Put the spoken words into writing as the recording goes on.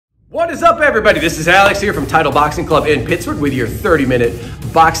What is up, everybody? This is Alex here from Title Boxing Club in Pittsburgh with your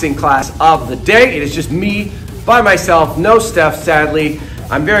 30-minute boxing class of the day. It is just me by myself, no Steph, sadly.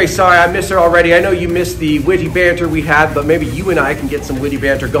 I'm very sorry, I miss her already. I know you missed the witty banter we had, but maybe you and I can get some witty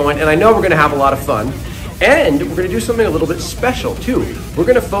banter going, and I know we're gonna have a lot of fun. And we're gonna do something a little bit special too. We're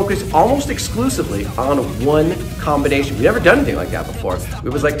gonna focus almost exclusively on one combination. We've never done anything like that before. We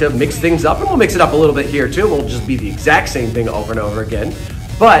always like to mix things up, and we'll mix it up a little bit here too. It won't just be the exact same thing over and over again.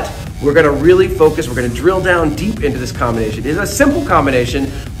 But we're gonna really focus, we're gonna drill down deep into this combination. It is a simple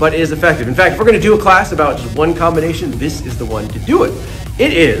combination, but it is effective. In fact, if we're gonna do a class about just one combination, this is the one to do it.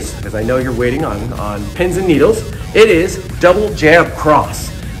 It is, because I know you're waiting on pins and needles, it is double jab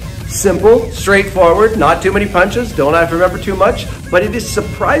cross. Simple, straightforward, not too many punches, don't have to remember too much, but it is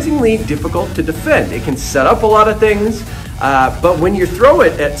surprisingly difficult to defend. It can set up a lot of things, but when you throw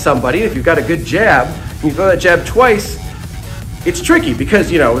it at somebody, if you've got a good jab, and you throw that jab twice, it's tricky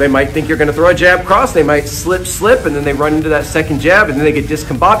because, you know, they might think you're gonna throw a jab cross, they might slip, and then they run into that second jab, and then they get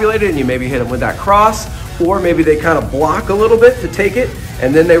discombobulated, and you maybe hit them with that cross, or maybe they kind of block a little bit to take it,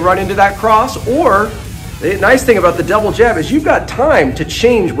 and then they run into that cross, or the nice thing about the double jab is you've got time to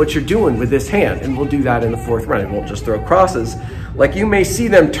change what you're doing with this hand, and we'll do that in the fourth round. It won't just throw crosses. Like, you may see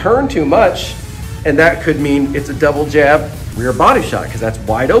them turn too much, and that could mean it's a double jab rear body shot, because that's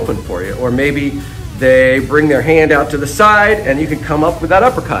wide open for you. Or maybe they bring their hand out to the side, and you can come up with that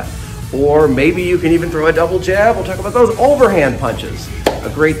uppercut. Or maybe you can even throw a double jab. We'll talk about those overhand punches. A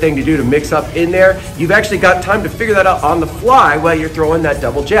great thing to do to mix up in there. You've actually got time to figure that out on the fly while you're throwing that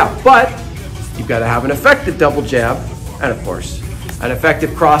double jab. But you've got to have an effective double jab, and of course, an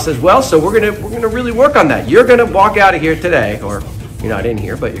effective cross as well. So we're gonna really work on that. You're gonna walk out of here today, or you're not in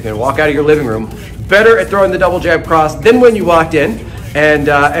here, but you're gonna walk out of your living room better at throwing the double jab cross than when you walked in. And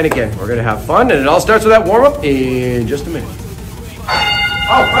again, we're gonna have fun, and it all starts with that warm-up in just a minute.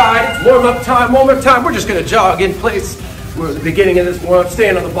 All right, it's warm-up time. We're just gonna jog in place. We're at the beginning of this warm-up,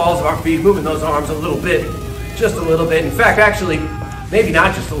 staying on the balls of our feet, moving those arms a little bit, just a little bit. In fact, actually, maybe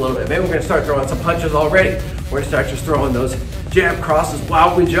not just a little bit. Maybe we're gonna start throwing some punches already. We're gonna start just throwing those jab crosses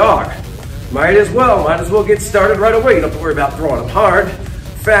while we jog. Might as well get started right away. You don't have to worry about throwing them hard,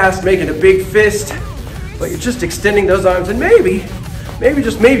 fast, making a big fist, but you're just extending those arms, and maybe,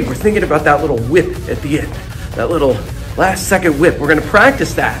 just maybe, we're thinking about that little whip at the end, that little last second whip. We're gonna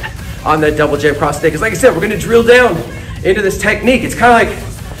practice that on that double jab cross today, because like I said, we're gonna drill down into this technique. It's kind of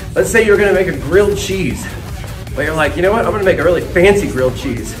like, let's say you're gonna make a grilled cheese, but you're like, you know what, I'm gonna make a really fancy grilled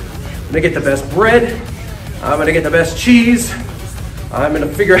cheese. I'm gonna get the best bread, I'm gonna get the best cheese, I'm gonna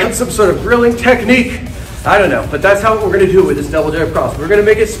figure out some sort of grilling technique. I don't know, but that's how we're gonna do it with this double jab cross. We're gonna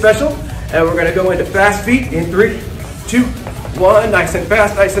make it special, and we're gonna go into fast feet in 3, 2, 1, nice and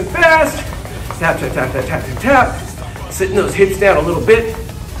fast, nice and fast. Tap, tap, tap, tap, tap, tap, tap. Sitting those hips down a little bit.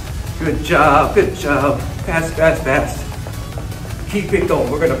 Good job, good job. Fast, fast, fast. Keep it going.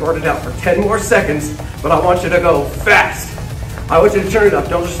 We're gonna burn it out for 10 more seconds, but I want you to go fast. I want you to turn it up.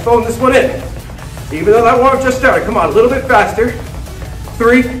 Don't just phone this one in. Even though that warm-up just started, come on, a little bit faster.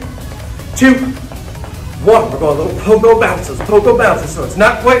 3, 2, 1. We're going a little pogo bounces. So it's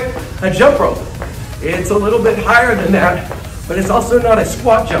not quite a jump rope. It's a little bit higher than that, but it's also not a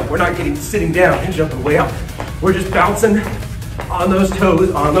squat jump. We're not sitting down and jumping way up. We're just bouncing on those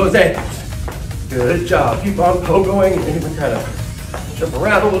toes, on those ankles. Good job. Keep on pogoing, and even kind of jump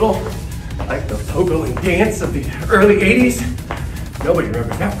around a little, like the pogoing dance of the early 80s. Nobody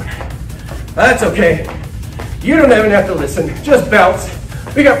remembers that one. That's okay. You don't even have to listen. Just bounce.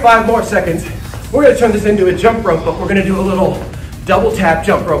 We got 5 more seconds. We're going to turn this into a jump rope, but we're going to do a little double tap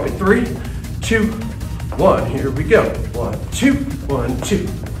jump rope in 3, 2, 1. Here we go. 1, 2, 1, 2,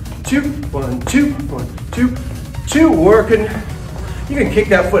 2, 1, 2, 1, 2, 2. Working. You can kick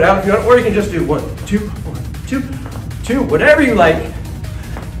that foot out if you want, or you can just do 1, 2, 1, 2, 2. Whatever you like.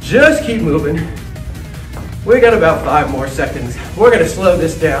 Just keep moving. We got about 5 more seconds. We're going to slow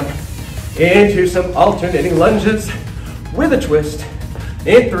this down into some alternating lunges with a twist.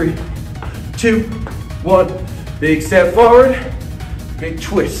 In 3, 2, 1. Big step forward. Big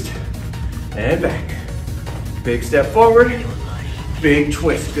twist. And back. Big step forward. Big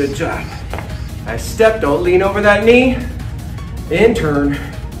twist. Good job. Nice step. Don't lean over that knee. In turn.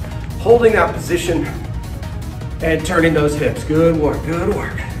 Holding that position and turning those hips. Good work. Good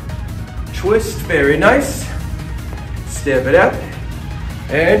work. Twist. Very nice. Step it up.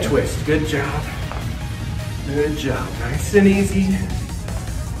 And twist. Good job. Good job. Nice and easy.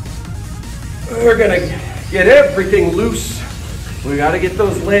 We're gonna get everything loose. We gotta get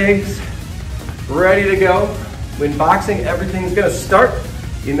those legs ready to go. When boxing, everything's gonna start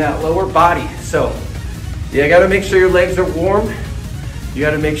in that lower body. So you gotta make sure your legs are warm. You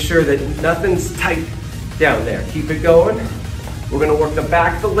gotta make sure that nothing's tight down there. Keep it going. We're gonna work the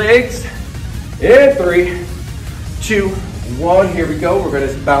back of the legs. In 3, 2, 1, here we go. We're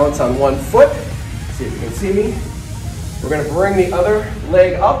gonna balance on one foot. See if you can see me. We're gonna bring the other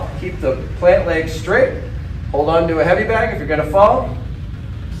leg up. Keep the plant leg straight. Hold on to a heavy bag if you're gonna fall.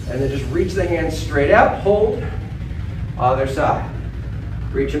 And then just reach the hands straight out. Hold. Other side.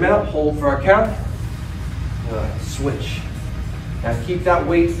 Reach them out. Hold for our count. Switch. Now keep that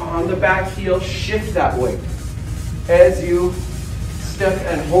weight on the back heel. Shift that weight as you step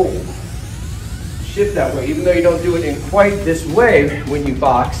and hold. Shift that way. Even though you don't do it in quite this way when you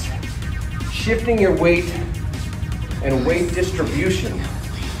box, shifting your weight and weight distribution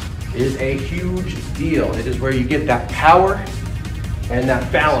is a huge deal. It is where you get that power and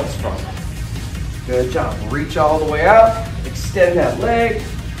that balance from. Good job. Reach all the way out. Extend that leg.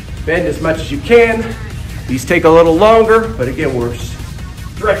 Bend as much as you can. These take a little longer, but again, we're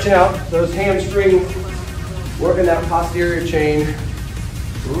stretching out those hamstrings, working that posterior chain,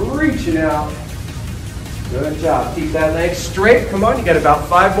 reaching out. Good job. Keep that leg straight. Come on, you got about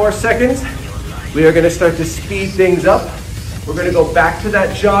 5 more seconds. We are going to start to speed things up. We're going to go back to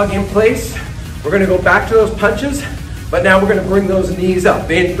that jog in place. We're going to go back to those punches, but now we're going to bring those knees up.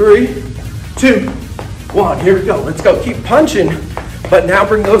 In 3, 2, 1. Here we go. Let's go. Keep punching, but now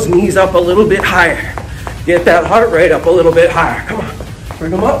bring those knees up a little bit higher. Get that heart rate up a little bit higher. Come on.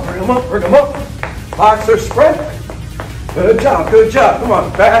 Bring them up, bring them up, bring them up. Boxer sprint. Good job, good job. Come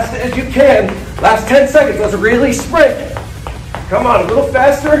on, fast as you can. Last 10 seconds, let's really sprint. Come on, a little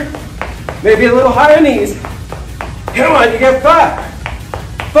faster. Maybe a little higher knees. Come on, you get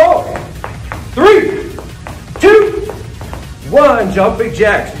 5, 4, 3, 2, 1. Jumping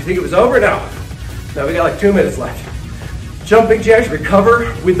jacks. You think it was over? No. Now we got like 2 minutes left. Jumping jacks,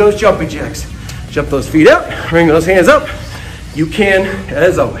 recover with those jumping jacks. Jump those feet up, bring those hands up. You can,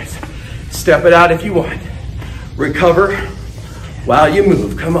 as always, step it out if you want. Recover while you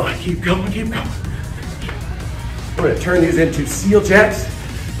move. Come on, keep going, keep going. We're gonna turn these into seal jacks.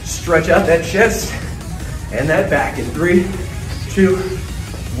 Stretch out that chest and that back in 3, 2,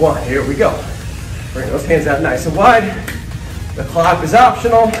 1. Here we go. Bring those hands out nice and wide. The clock is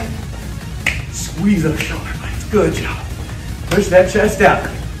optional. Squeeze those shoulder blades. Good job. Push that chest out.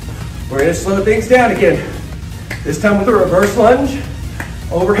 We're gonna slow things down again. This time with a reverse lunge.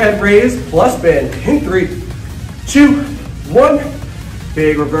 Overhead raise plus bend. In 3, 2, 1.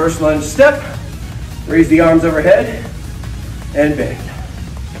 Big reverse lunge step. Raise the arms overhead and bend.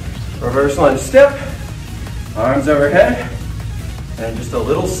 Reverse lunge step. Arms overhead and just a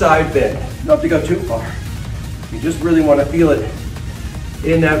little side bend. You don't have to go too far. You just really want to feel it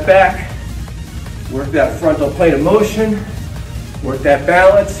in that back. Work that frontal plane of motion. Work that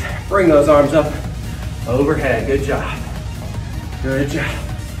balance. Bring those arms up overhead. Good job. Good job.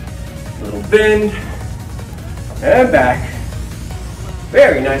 Little bend and back.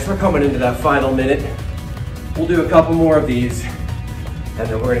 Very nice. We're coming into that final minute. We'll do a couple more of these and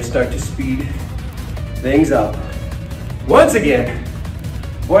then we're going to start to speed things up. Once again,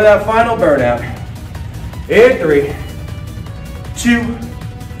 for that final burnout. In 3, 2,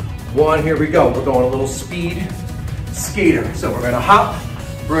 1. Here we go. We're going a little speed skater. So we're going to hop.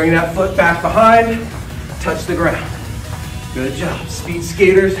 Bring that foot back behind, touch the ground. Good job. Speed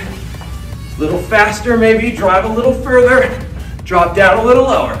skaters. A little faster maybe, drive a little further, drop down a little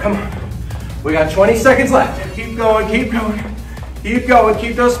lower. Come on. We got 20 seconds left. Keep going, keep going, keep going.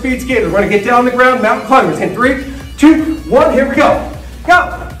 Keep those speed skaters. We're gonna get down on the ground, mountain climbers. In 3, 2, 1, here we go.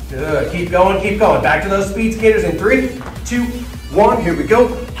 Go. Good, keep going, keep going. Back to those speed skaters in 3, 2, 1, here we go.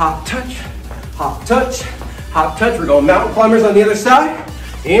 Hop, touch, hop, touch, hop, touch. We're going mountain climbers on the other side.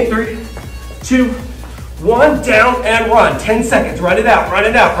 In 3, 2, 1, down and run. 10 seconds, run it out, run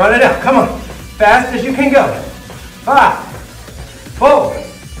it out, run it out. Come on, fast as you can go. 5, 4,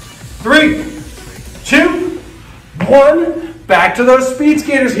 3, 2, 1. Back to those speed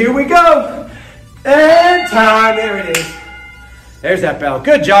skaters, here we go. And time, there it is. There's that bell.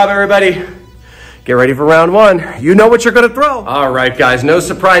 Good job, everybody. Get ready for round 1. You know what you're gonna throw. All right, guys, no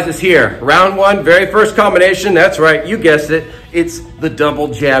surprises here. Round 1, very first combination. That's right, you guessed it. It's the double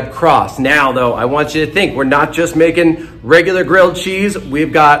jab cross. Now, though, I want you to think, we're not just making regular grilled cheese.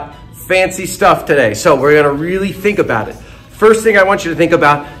 We've got fancy stuff today. So we're gonna really think about it. First thing I want you to think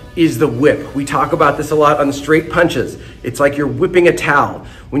about is the whip. We talk about this a lot on the straight punches. It's like you're whipping a towel.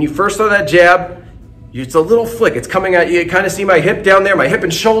 When you first throw that jab, it's a little flick. It's coming out. You kind of see my hip down there. My hip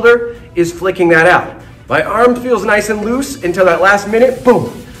and shoulder is flicking that out. My arm feels nice and loose until that last minute,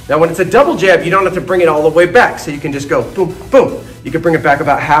 boom. Now when it's a double jab, you don't have to bring it all the way back. So you can just go boom, boom. You can bring it back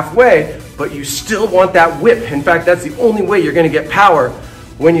about halfway, but you still want that whip. In fact, that's the only way you're gonna get power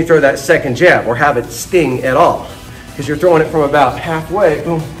when you throw that second jab or have it sting at all. Because you're throwing it from about halfway,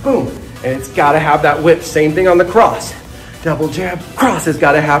 boom, boom, and it's gotta have that whip. Same thing on the cross. Double jab, cross has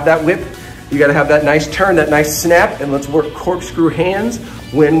gotta have that whip. You gotta have that nice turn, that nice snap, and let's work corkscrew hands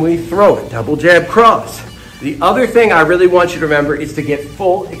when we throw it. Double jab, cross. The other thing I really want you to remember is to get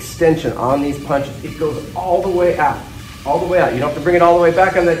full extension on these punches. It goes all the way out, all the way out. You don't have to bring it all the way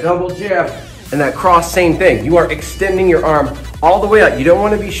back on that double jab. And that cross, same thing. You are extending your arm all the way out. You don't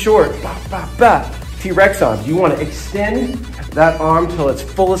want to be short, T-Rex arms. You want to extend that arm till its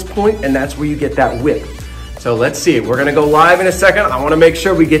fullest point, and that's where you get that whip. So let's see, we're gonna go live in a second. I wanna make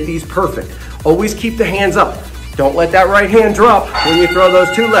sure we get these perfect. Always keep the hands up. Don't let that right hand drop when you throw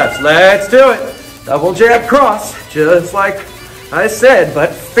those two lefts. Let's do it. Double jab cross, just like I said,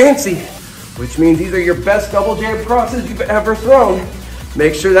 but fancy, which means these are your best double jab crosses you've ever thrown.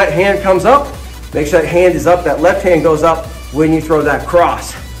 Make sure that hand comes up. Make sure that hand is up, that left hand goes up when you throw that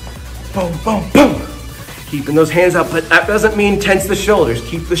cross. Boom, boom, boom. Keeping those hands up, but that doesn't mean tense the shoulders.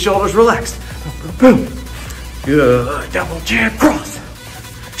 Keep the shoulders relaxed. Boom, boom, boom. Good, double jab cross.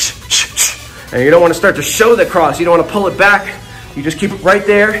 And you don't want to start to show the cross. You don't want to pull it back. You just keep it right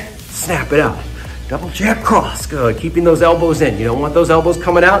there, snap it out. Double jab cross, good. Keeping those elbows in. You don't want those elbows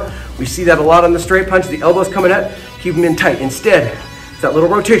coming out. We see that a lot on the straight punch. The elbows coming out, keep them in tight. Instead, it's that little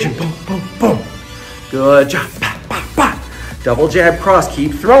rotation, boom, boom, boom. Good job, bah, bah, bah. Double jab cross,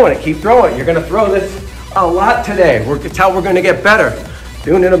 keep throwing it, keep throwing it. You're gonna throw this a lot today. It's how we're gonna get better.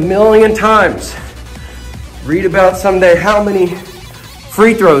 Doing it a million times. Read about someday how many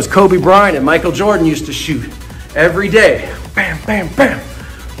free throws Kobe Bryant and Michael Jordan used to shoot every day. Bam, bam, bam.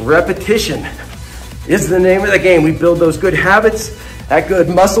 Repetition is the name of the game. We build those good habits, that good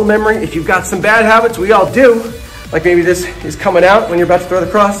muscle memory. If you've got some bad habits, we all do, like maybe this is coming out when you're about to throw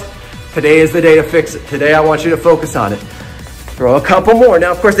the cross, today is the day to fix it. Today I want you to focus on it. Throw a couple more.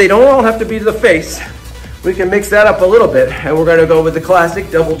 Now, of course, they don't all have to be to the face. We can mix that up a little bit, and we're gonna go with the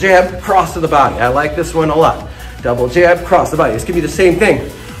classic double jab, cross to the body. I like this one a lot. Double jab, cross the body. This can be the same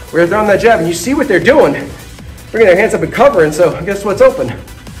thing. We're throwing that jab, and you see what they're doing. Bringing their hands up and covering, so guess what's open?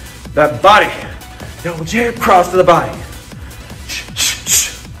 That body. Double jab, cross to the body.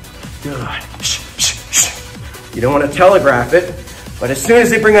 Good. You don't want to telegraph it, but as soon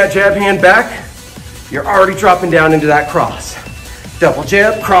as they bring that jab hand back, you're already dropping down into that cross. Double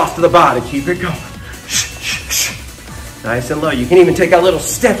jab, cross to the body. Keep it going. Nice and low. You can even take a little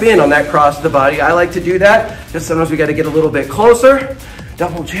step in on that cross to the body. I like to do that, because sometimes we got to get a little bit closer.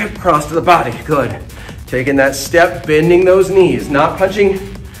 Double jab, cross to the body. Good. Taking that step, bending those knees, not punching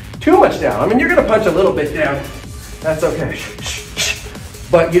too much down. I mean, you're going to punch a little bit down. That's okay.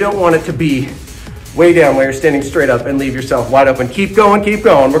 But you don't want it to be way down while you're standing straight up and leave yourself wide open. Keep going, keep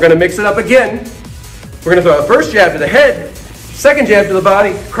going. We're going to mix it up again. We're going to throw the first jab to the head, second jab to the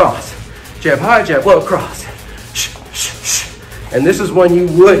body, cross. Jab high, jab low, cross. And this is one you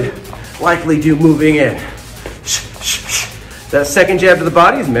would likely do moving in. That second jab to the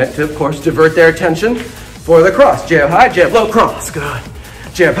body is meant to, of course, divert their attention for the cross. Jab high, jab low, cross. Good.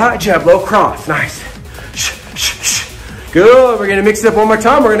 Jab high, jab low, cross. Nice. Good. We're going to mix it up one more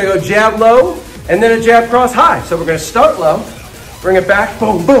time. We're going to go jab low and then a jab cross high. So we're going to start low, bring it back,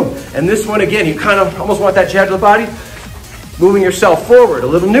 boom, boom. And this one, again, you kind of almost want that jab to the body, moving yourself forward. A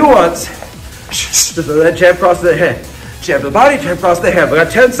little nuance. So that jab cross to the head. Jab to the body, jab cross the head. We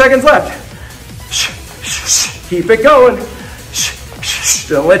got 10 seconds left. Keep it going.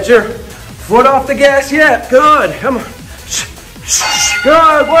 Don't let your foot off the gas yet. Good. Come on.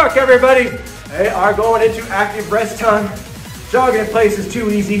 Good work, everybody. They are going into active rest time. Jogging in place is too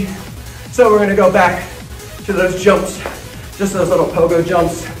easy. So we're going to go back to those jumps. Just those little pogo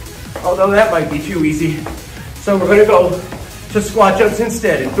jumps. Although that might be too easy. So we're going to go to squat jumps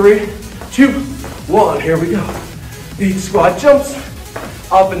instead. In 3, 2, 1. Here we go. Big squat jumps,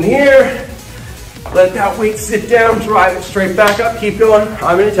 up in the air. Let that weight sit down, drive it straight back up, keep going.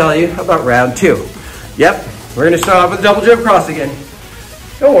 I'm gonna tell you about round 2. Yep, we're gonna start off with a double jab cross again.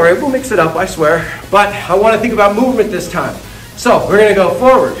 Don't worry, we'll mix it up, I swear. But I wanna think about movement this time. So we're gonna go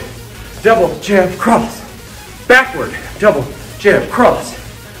forward, double jab cross. Backward, double jab cross.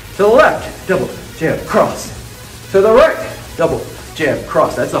 To the left, double jab cross. To the right, double jab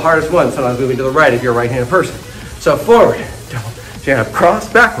cross. That's the hardest one, sometimes moving to the right if you're a right-handed person. So forward, double jab cross,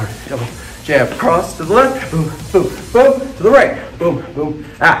 backward, double jab cross to the left, boom, boom, boom, to the right, boom, boom.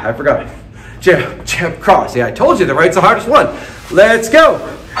 Ah, I forgot it. Jab, jab, cross. Yeah, I told you the right's the hardest one. Let's go.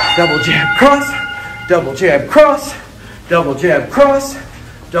 Double jab cross, double jab cross, double jab cross,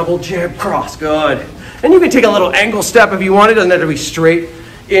 double jab cross. Good. And you can take a little angle step if you want. It doesn't have to be straight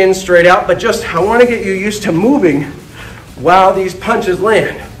in, straight out, but just I want to get you used to moving while these punches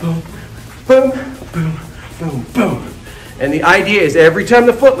land. Boom, boom, boom, boom, boom. And the idea is every time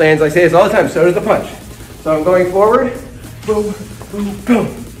the foot lands, I say this all the time, so does the punch. So I'm going forward, boom, boom, boom.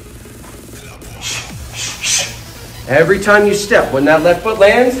 Every time you step, when that left foot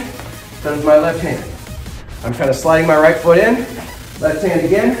lands, so does my left hand. I'm kind of sliding my right foot in, left hand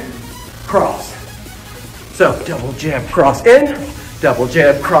again, cross. So double jab, cross in, double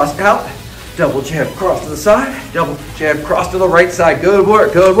jab, cross out, double jab, cross to the side, double jab, cross to the right side. Good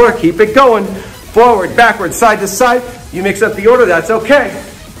work, good work. Keep it going. Forward, backward, side to side. You mix up the order, that's okay.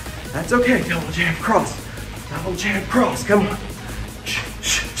 That's okay. Double jab, cross. Double jab, cross. Come on.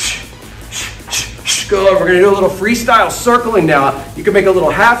 Good. We're going to do a little freestyle circling now. You can make a little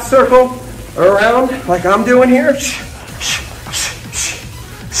half circle around like I'm doing here.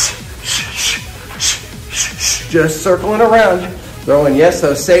 Just circling around. Throwing, yes,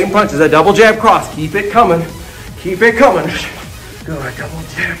 those same punches. A double jab, cross. Keep it coming. Keep it coming. Good. Double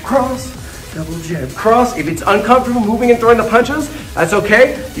jab, cross. Double jab, cross. If it's uncomfortable moving and throwing the punches, that's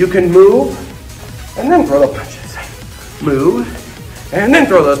okay. You can move and then throw the punches. Move and then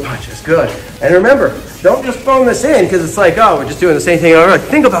throw those punches. Good. And remember, don't just phone this in because it's like, oh, we're just doing the same thing. All right,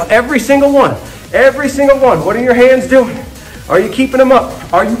 think about every single one. Every single one. What are your hands doing? Are you keeping them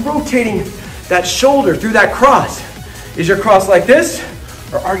up? Are you rotating that shoulder through that cross? Is your cross like this?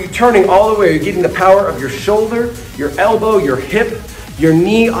 Or are you turning all the way? Are you getting the power of your shoulder, your elbow, your hip, your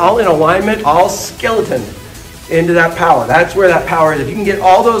knee, all in alignment, all skeleton into that power? That's where that power is. If you can get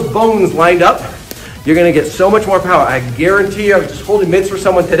all those bones lined up, you're going to get so much more power. I guarantee you, I was just holding mitts for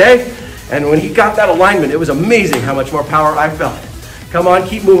someone today, and when he got that alignment, it was amazing how much more power I felt. Come on,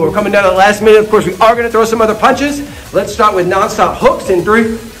 keep moving. We're coming down to the last minute. Of course, we are going to throw some other punches. Let's start with non-stop hooks in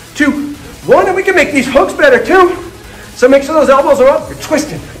 3, 2, 1, and we can make these hooks better too. So make sure those elbows are up. You're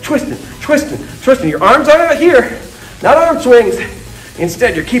twisting, twisting, twisting, twisting. Your arms aren't out here, not arm swings.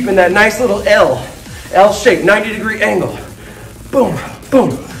 Instead, you're keeping that nice little L shape, 90-degree angle. Boom,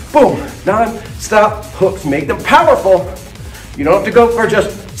 boom, boom. Non-stop hooks. Make them powerful. You don't have to go for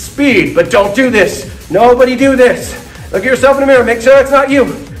just speed, but don't do this. Nobody do this. Look at yourself in the mirror. Make sure it's not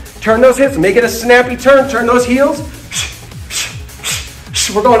you. Turn those hips. Make it a snappy turn. Turn those heels.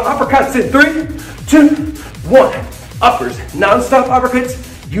 We're going uppercuts in 3, 2, 1. Uppers. Non-stop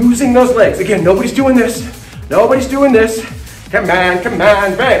uppercuts using those legs. Again, nobody's doing this. Nobody's doing this. Come on, come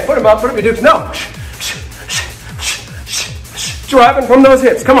on. Bang. Put them up. Put them in your dukes. No. Driving from those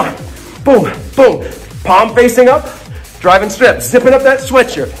hips. Come on. Boom, boom. Palm facing up. Driving strip. Zipping up that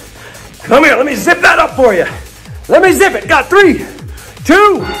sweatshirt. Come here. Let me zip that up for you. Let me zip it. Got 3,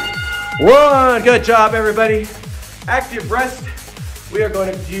 2, 1. Good job, everybody. Active rest. We are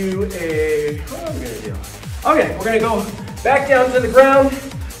going to do a, what are we going to do? Okay, we're going to go back down to the ground,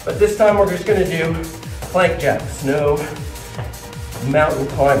 but this time we're just going to do plank jacks. No mountain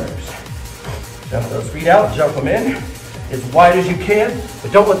climbers. Jump those feet out, jump them in as wide as you can,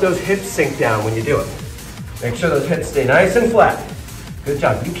 but don't let those hips sink down when you do it. Make sure those hips stay nice and flat. Good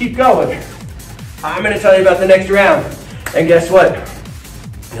job. You keep going. I'm going to tell you about the next round. And guess what?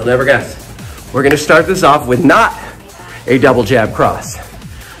 You'll never guess. We're going to start this off with not a double jab cross.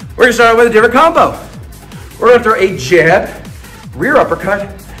 We're going to start with a different combo. We're going to throw a jab, rear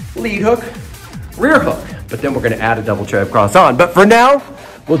uppercut, lead hook, rear hook. But then we're going to add a double jab cross on. But for now,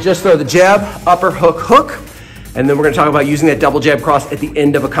 we'll just throw the jab, upper hook, hook. And then we're going to talk about using that double jab cross at the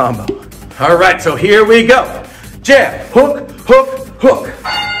end of a combo. All right, so here we go. Jab, hook, hook, hook.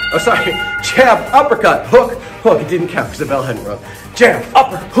 Oh, sorry. Jab, uppercut, hook, hook. It didn't count because the bell hadn't rung. Jab,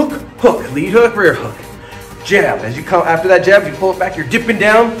 upper, hook, hook. Lead hook, rear hook. Jab. As you come after that jab, you pull it back. You're dipping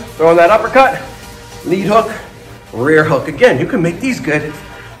down, throwing that uppercut. Lead hook, rear hook. Again, you can make these good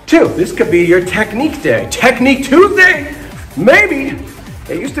too. This could be your technique day. Technique Tuesday, maybe.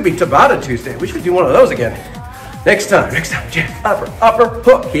 It used to be Tabata Tuesday. We should do one of those again. Next time, jab, upper,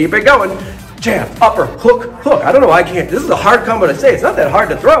 hook. Keep it going. Jab, upper, hook, hook. I don't know why I can't. This is a hard combo to say. It's not that hard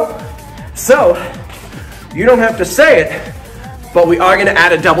to throw. So, you don't have to say it, but we are gonna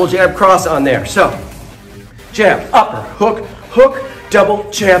add a double jab cross on there. So, jab, upper, hook, hook, double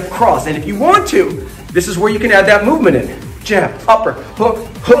jab cross. And if you want to, this is where you can add that movement in. Jab, upper, hook,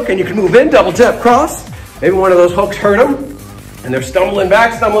 hook, and you can move in, double jab cross. Maybe one of those hooks hurt them, and they're stumbling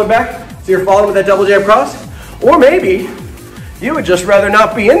back, so you're following with that double jab cross. Or maybe you would just rather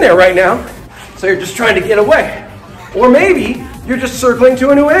not be in there right now, so you're just trying to get away. Or maybe you're just circling to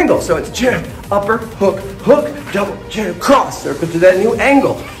a new angle. So it's jab, upper, hook, hook, double jab cross. Circle to that new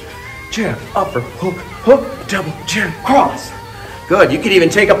angle. Jab, upper, hook, hook, double jab cross. Good. You could even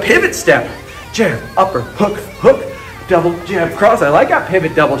take a pivot step jab, upper, hook, hook, double jab, cross. I like that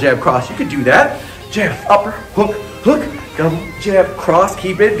pivot double jab, cross. You could do that. Jab, upper, hook, hook, double jab, cross.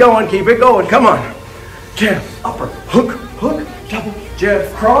 Keep it going, come on. Jab, upper, hook, hook, double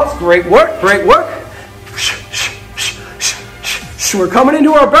jab, cross. Great work, great work. We're coming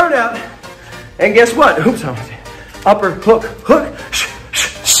into our burnout. And guess what? Oops, upper, hook, hook.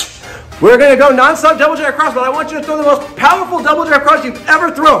 We're gonna go non-stop double jab cross, but I want you to throw the most powerful double jab cross you've ever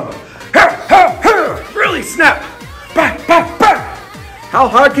thrown. Really snap. Back, back, back. How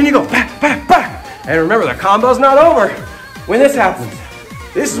hard can you go? Back, back, back. And remember, the combo's not over when this happens.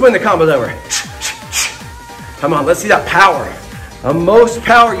 This is when the combo's over. Come on, let's see that power. The most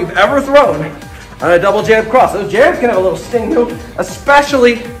power you've ever thrown on a double jab cross. Those jabs can have a little sting too,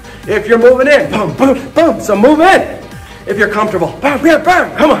 especially if you're moving in. Boom, boom, boom. So move in if you're comfortable. Bam, bam,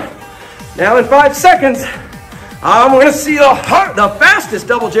 bam. Come on. Now in 5 seconds, I'm gonna see the fastest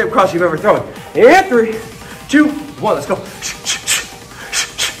double jab cross you've ever thrown. In 3, 2, 1, let's go.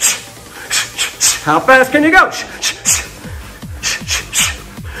 How fast can you go?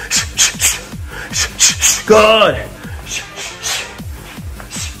 Good.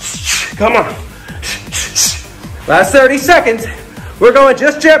 Come on. Last 30 seconds. We're going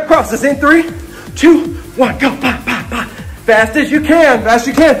just jab crosses in 3, 2, 1, go. Bah, bah, bah. Fast as you can, fast as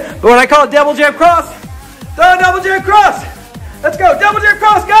you can. But when I call it double jab cross, throw a double jab cross. Let's go, double jab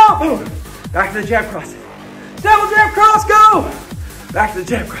cross, go. Boom. Back to the jab cross. Double jab cross, go. Back to the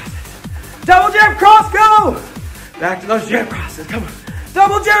jab cross. Double jab cross, go. Back to those jab crosses, come on.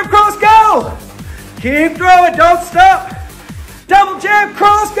 Double jab cross, go. Keep throwing, don't stop. Double jab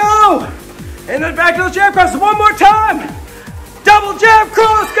cross, go. And then back to those jab crosses one more time. Double jab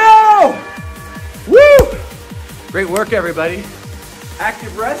cross, go. Woo. Great work, everybody.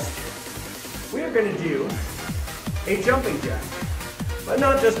 Active rest. We are going to do a jumping jack, but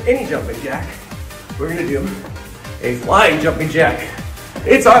not just any jumping jack. We're going to do a flying jumping jack.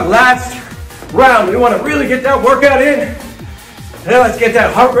 It's our last round. We want to really get that workout in. Now let's get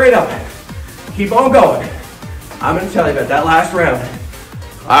that heart rate up. Keep on going. I'm going to tell you about that last round.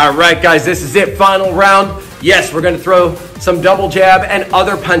 All right, guys, this is it. Final round. Yes, we're going to throw some double jab and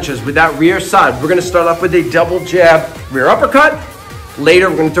other punches with that rear side. We're going to start off with a double jab rear uppercut. Later,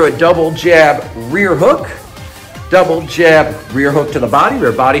 we're going to throw a double jab rear hook, double jab rear hook to the body,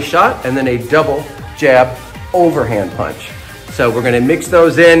 rear body shot, and then a double jab overhand punch. So we're going to mix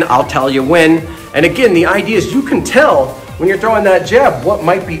those in. I'll tell you when. And again, the idea is you can tell when you're throwing that jab what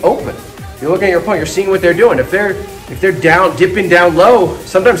might be open. You're looking at your opponent, you're seeing what they're doing. If they're down, dipping down low,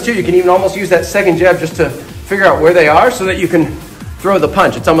 sometimes too, you can even almost use that second jab just to figure out where they are so that you can throw the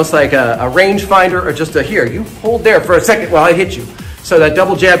punch. It's almost like a range finder or just a here. You hold there for a second while I hit you. So that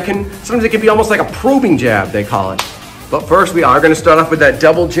double jab sometimes it can be almost like a probing jab, they call it. But first we are gonna start off with that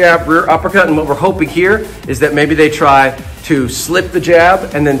double jab rear uppercut, and what we're hoping here is that maybe they try to slip the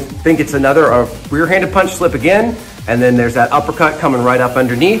jab and then think it's another rear-handed punch, slip again, and then there's that uppercut coming right up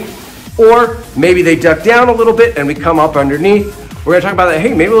underneath. Or maybe they duck down a little bit and we come up underneath. We're gonna talk about that,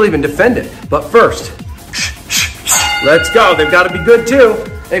 hey, maybe we'll even defend it. But first, let's go. They've gotta be good too.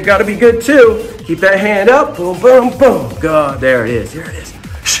 They've gotta be good too. Keep that hand up, boom, boom, boom. Good, there it is, here it is.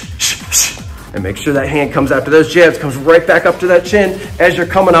 And make sure that hand comes after those jabs, comes right back up to that chin as you're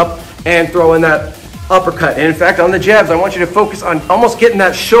coming up and throwing that uppercut. And in fact, on the jabs, I want you to focus on almost getting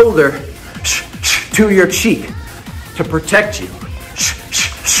that shoulder to your cheek to protect you.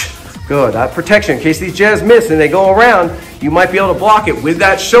 Good, that protection. In case these jabs miss and they go around, you might be able to block it with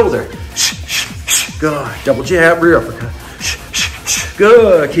that shoulder. Good, double jab, rear uppercut.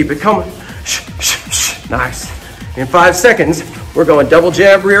 Good, keep it coming. Nice. In 5 seconds, we're going double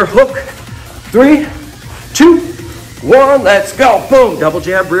jab, rear hook. 3, 2, 1, let's go. Boom, double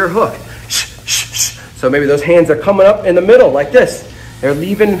jab, rear hook. So maybe those hands are coming up in the middle like this. They're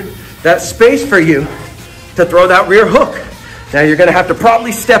leaving that space for you to throw that rear hook. Now you're gonna have to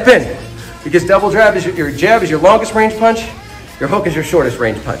probably step in because double jab is your jab is your longest range punch. Your hook is your shortest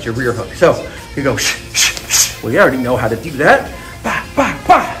range punch, your rear hook. So you go, well, you already know how to do that. Bah, bah,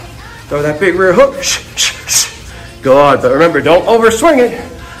 bah. Throw that big rear hook. Good, but remember, don't overswing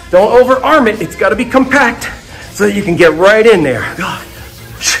it. Don't overarm it. It's gotta be compact so that you can get right in there. God.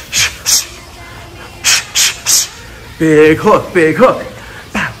 Big hook, big hook.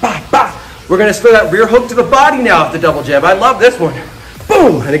 Bah, bah, bah. We're gonna throw that rear hook to the body now off the double jab. I love this one.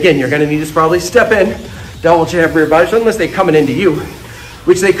 Boom, and again, you're gonna need to probably step in. Double jab, rear body, unless they're coming into you,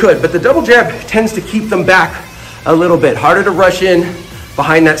 which they could. But the double jab tends to keep them back a little bit. Harder to rush in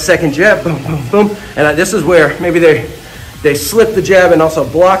behind that second jab, boom, boom, boom. And this is where maybe they slip the jab and also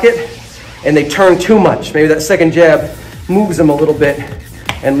block it, and they turn too much. Maybe that second jab moves them a little bit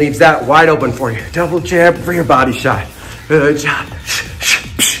and leaves that wide open for you. Double jab, rear body shot. Good job.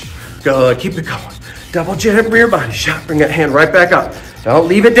 Good, keep it going. Double jab, rear body shot. Bring that hand right back up. Don't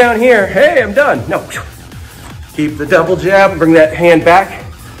leave it down here. Hey, I'm done. No. Keep the double jab, bring that hand back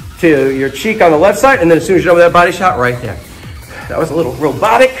to your cheek on the left side, and then as soon as you're done with that body shot, right there. That was a little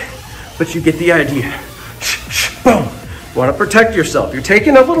robotic, but you get the idea. Boom. You want to protect yourself. You're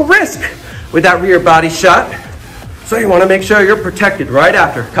taking a little risk with that rear body shot, so you want to make sure you're protected right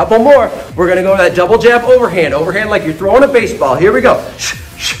after. A couple more. We're going to go to that double jab overhand. Overhand like you're throwing a baseball. Here we go.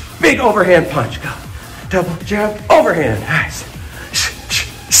 Big overhand punch. Go. Double jab overhand. Nice.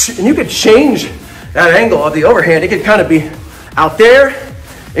 And you can change that angle of the overhand. It can kind of be out there.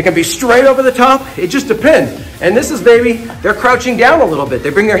 It can be straight over the top. It just depends. And this is maybe they're crouching down a little bit. They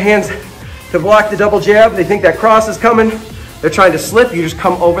bring their hands to block the double jab. They think that cross is coming. They're trying to slip. You just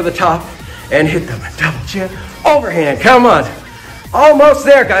come over the top and hit them. Double jab, overhand. Come on. Almost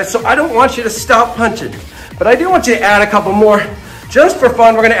there, guys. So I don't want you to stop punching, but I do want you to add a couple more. Just for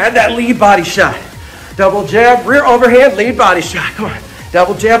fun, we're going to add that lead body shot. Double jab, rear overhand, lead body shot. Come on.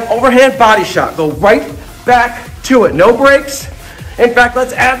 Double jab, overhand, body shot. Go right back to it. No breaks. In fact,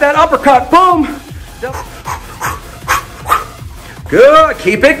 let's add that uppercut. Boom. Good.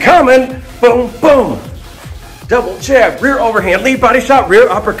 Keep it coming. Boom, boom. Double jab, rear overhand, lead body shot, rear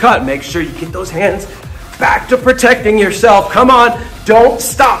uppercut. Make sure you get those hands back to protecting yourself. Come on. Don't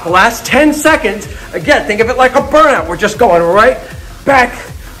stop. The last 10 seconds. Again, think of it like a burnout. We're just going right back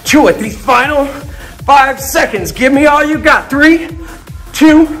to it. These final 5 seconds. Give me all you got. 3,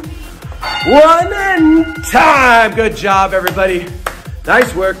 2, 1, and time. Good job, everybody.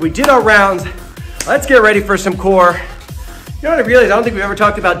 Nice work. We did our rounds. Let's get ready for some core. You know what I realized? I don't think we've ever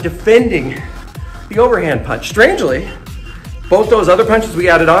talked about defending the overhand punch. Strangely, both those other punches we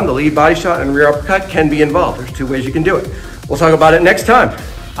added on, the lead body shot and rear uppercut, can be involved. There's 2 ways you can do it. We'll talk about it next time.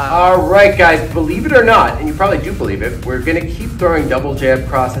 All right, guys, believe it or not, and you probably do believe it, we're gonna keep throwing double jab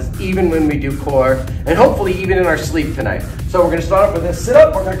crosses even when we do core, and hopefully even in our sleep tonight. So we're gonna start off with this sit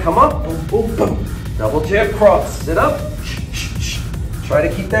up. We're gonna come up, boom, boom, boom. Double jab cross, sit up. Try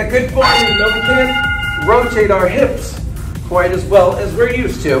to keep that good form, even though we can't rotate our hips quite as well as we're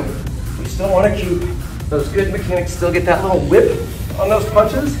used to. We still wanna keep those good mechanics, still get that little whip on those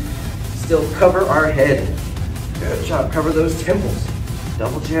punches, still cover our head. Good job, cover those temples.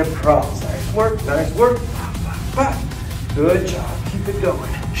 Double jab cross, nice work, nice work. Good job, keep it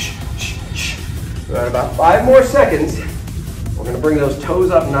going. We're at about 5 more seconds. We're gonna bring those toes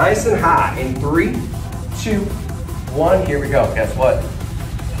up nice and high in 3, 2, 1, here we go. Guess what?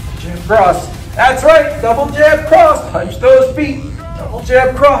 Double jab cross. That's right, double jab cross. Punch those feet. Double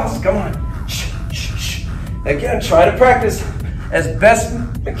jab cross, come on. Again, try to practice as best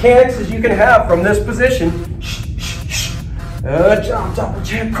mechanics as you can have from this position. Good job, double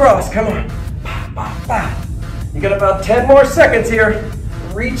jab cross, come on. You got about 10 more seconds here.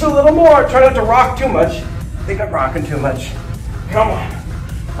 Reach a little more, try not to rock too much. I think I'm rocking too much. Come on,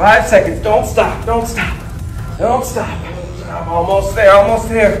 5 seconds, don't stop, don't stop. Don't stop. I'm almost there, almost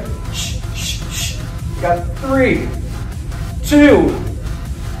there. You got 3, 2,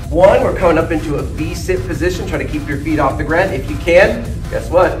 1. We're coming up into a V-sit position. Try to keep your feet off the ground. If you can, guess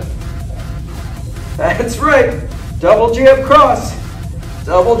what? That's right. Double jab cross.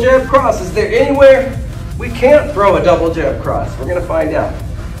 Double jab cross. Is there anywhere we can't throw a double jab cross? We're going to find out.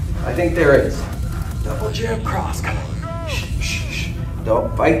 I think there is. Double jab cross. Come on.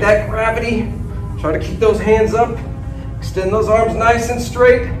 Don't fight that gravity. Try to keep those hands up. Extend those arms nice and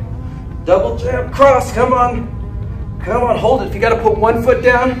straight. Double jab cross. Come on. Come on, hold it. If you got to put 1 foot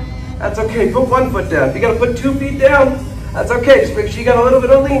down, that's okay. Put 1 foot down. If you got to put 2 feet down, that's okay. Just make sure you got a little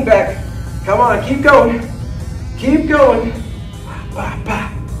bit of lean back. Come on, keep going. Keep going.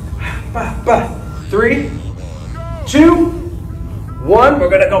 3, 2, 1. We're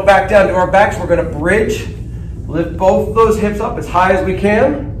going to go back down to our backs. We're going to bridge. Lift both of those hips up as high as we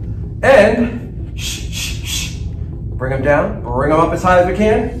can. And bring them down. Bring them up as high as we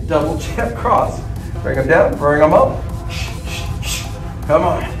can. Double jab cross. Bring them down. Bring them up. Come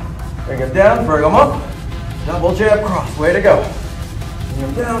on. Bring them down. Bring them up. Double jab cross. Way to go. Bring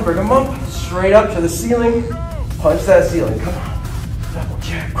them down. Bring them up. Straight up to the ceiling. Punch that ceiling. Come on. Double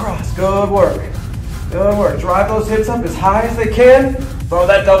jab cross. Good work. Good work. Drive those hips up as high as they can. Throw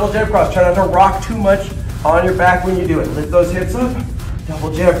that double jab cross. Try not to rock too much on your back when you do it. Lift those hips up.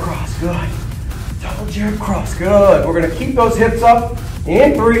 Double jab cross. Good. Double jab cross. Good. We're going to keep those hips up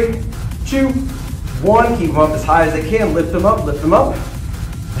in 3, 2, 1. Keep them up as high as they can. Lift them up. Lift them up.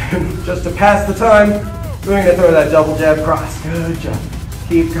 Just to pass the time, we're going to throw that double jab cross. Good job.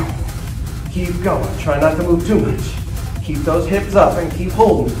 Keep going. Keep going. Try not to move too much. Keep those hips up and keep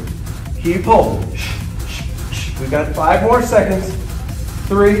holding. Keep holding. We got 5 more seconds.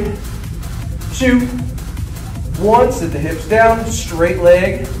 3, 2, 1. Sit the hips down. Straight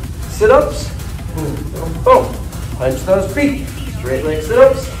leg sit-ups. Boom. Punch those feet. Straight leg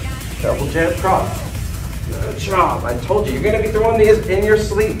sit-ups. Double jab cross. Good job. I told you, you're going to be throwing these in your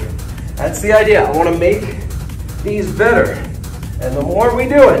sleep. That's the idea. I want to make these better. And the more we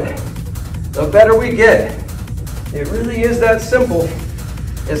do it, the better we get. It really is that simple,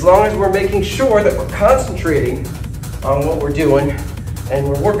 as long as we're making sure that we're concentrating on what we're doing and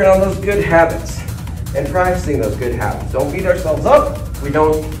we're working on those good habits and practicing those good habits. Don't beat ourselves up. If we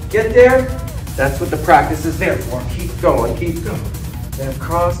don't get there, that's what the practice is there for. Keep going, keep going. Then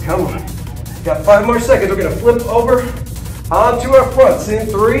cross, come on. Got 5 more seconds. We're gonna flip over onto our fronts in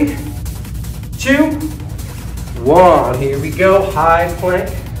 3, 2, 1. Here we go, high plank.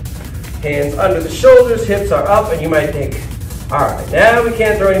 Hands under the shoulders, hips are up, and you might think, all right, now we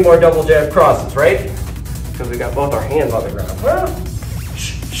can't throw any more double jab crosses, right? Because we got both our hands on the ground. Well,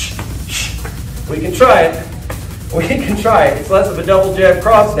 we can try it. We can try it. It's less of a double jab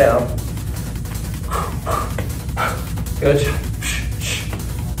cross now. Good job.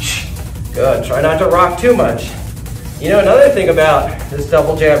 Good. Try not to rock too much. You know, another thing about this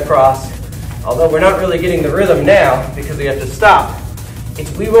double jab cross, although we're not really getting the rhythm now because we have to stop, it's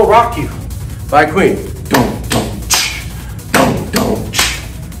We Will Rock You by Queen.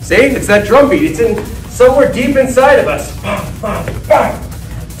 See, it's that drum beat. It's in somewhere deep inside of us.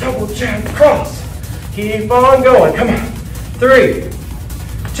 Double jab cross. Keep on going. Come on. 3,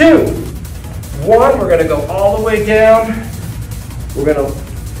 2, 1. We're going to go all the way down. We're going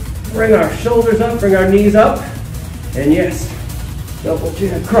to bring our shoulders up, bring our knees up. And yes, double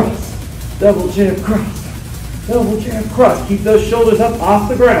jab cross. Double jab cross. Double jab cross. Keep those shoulders up off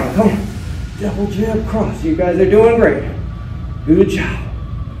the ground. Come on. Double jab cross. You guys are doing great. Good job.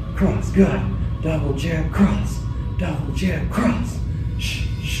 Cross. Good. Double jab cross. Double jab cross. Shh,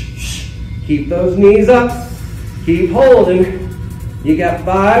 shh, shh. Keep those knees up. Keep holding. You got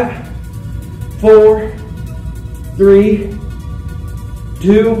 5, 4, 3,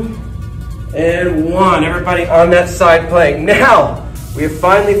 2, and 1. Everybody on that side plank. Now, we have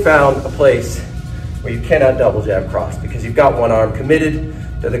finally found a place where you cannot double jab cross because you've got one arm committed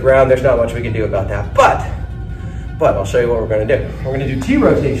to the ground. There's not much we can do about that. But I'll show you what we're going to do. We're going to do T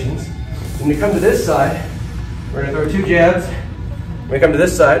rotations. When we come to this side, we're going to throw 2 jabs. When we come to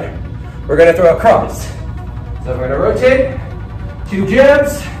this side, we're going to throw a cross. So we're going to rotate, 2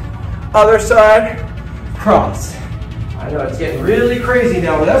 jabs, other side, cross. I know it's getting really crazy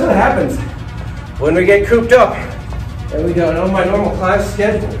now, but that's what happens when we get cooped up and we don't know my normal class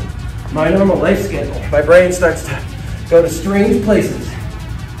schedule, my normal life schedule. My brain starts to go to strange places.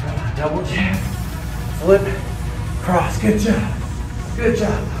 Double jab, flip, cross. Good job. Good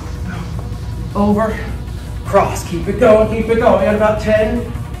job. Over, cross. Keep it going, keep it going. We got about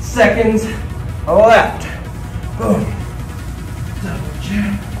 10 seconds left. Boom. Double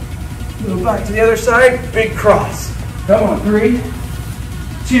jab. Move back to the other side. Big cross. Come on. 3,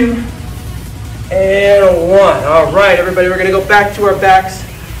 2, and 1. All right, everybody, we're going to go back to our backs.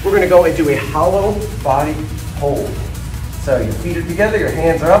 We're going to go into a hollow body hold. So your feet are together, your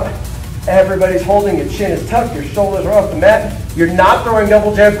hands are up. Everybody's holding, your chin is tucked, your shoulders are off the mat. You're not throwing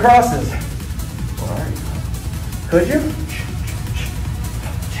double jab crosses. All right. Could you?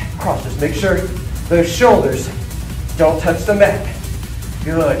 Cross, just make sure those shoulders don't touch the mat.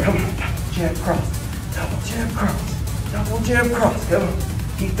 Good, come on, double jab cross, double jab cross, double jab cross, come on.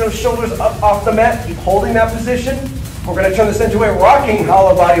 Keep those shoulders up off the mat, keep holding that position. We're gonna turn this into a rocking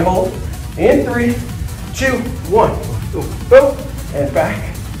hollow body hold. In 3, 2, 1. Boom, boom, and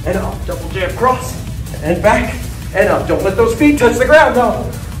back. And up, double jab cross, and back, and up. Don't let those feet touch the ground, no.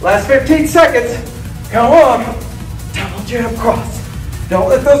 Last 15 seconds, come on. Double jab cross. Don't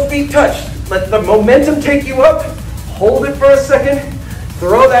let those feet touch. Let the momentum take you up. Hold it for a second.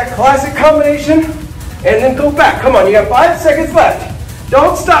 Throw that classic combination, and then go back. Come on, you got 5 seconds left.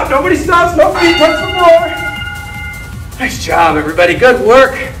 Don't stop, nobody stops, no feet touch the floor. Nice job, everybody, good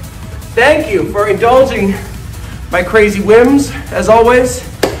work. Thank you for indulging my crazy whims, as always.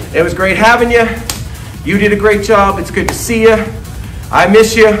 It was great having you. You did a great job. It's good to see you. I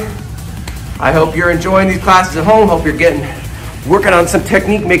miss you. I hope you're enjoying these classes at home. Hope you're working on some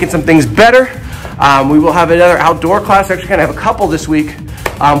technique, making some things better. We will have another outdoor class. Actually, going to have a couple this week.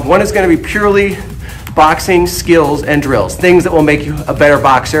 One is going to be purely boxing skills and drills, things that will make you a better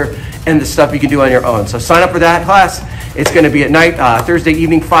boxer and the stuff you can do on your own. So sign up for that class. It's going to be at night, Thursday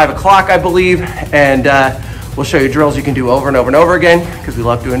evening, 5 o'clock, I believe. And we'll show you drills you can do over and over and over again, because we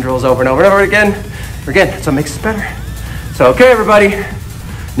love doing drills over and over and over again. Again, that's what makes us better. So, okay, everybody,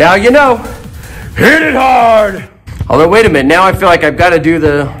 now you know, hit it hard. Although, wait a minute, now I feel like I've got to do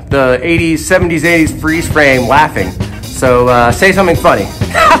the 80s, 70s, 80s freeze frame laughing. So, say something funny.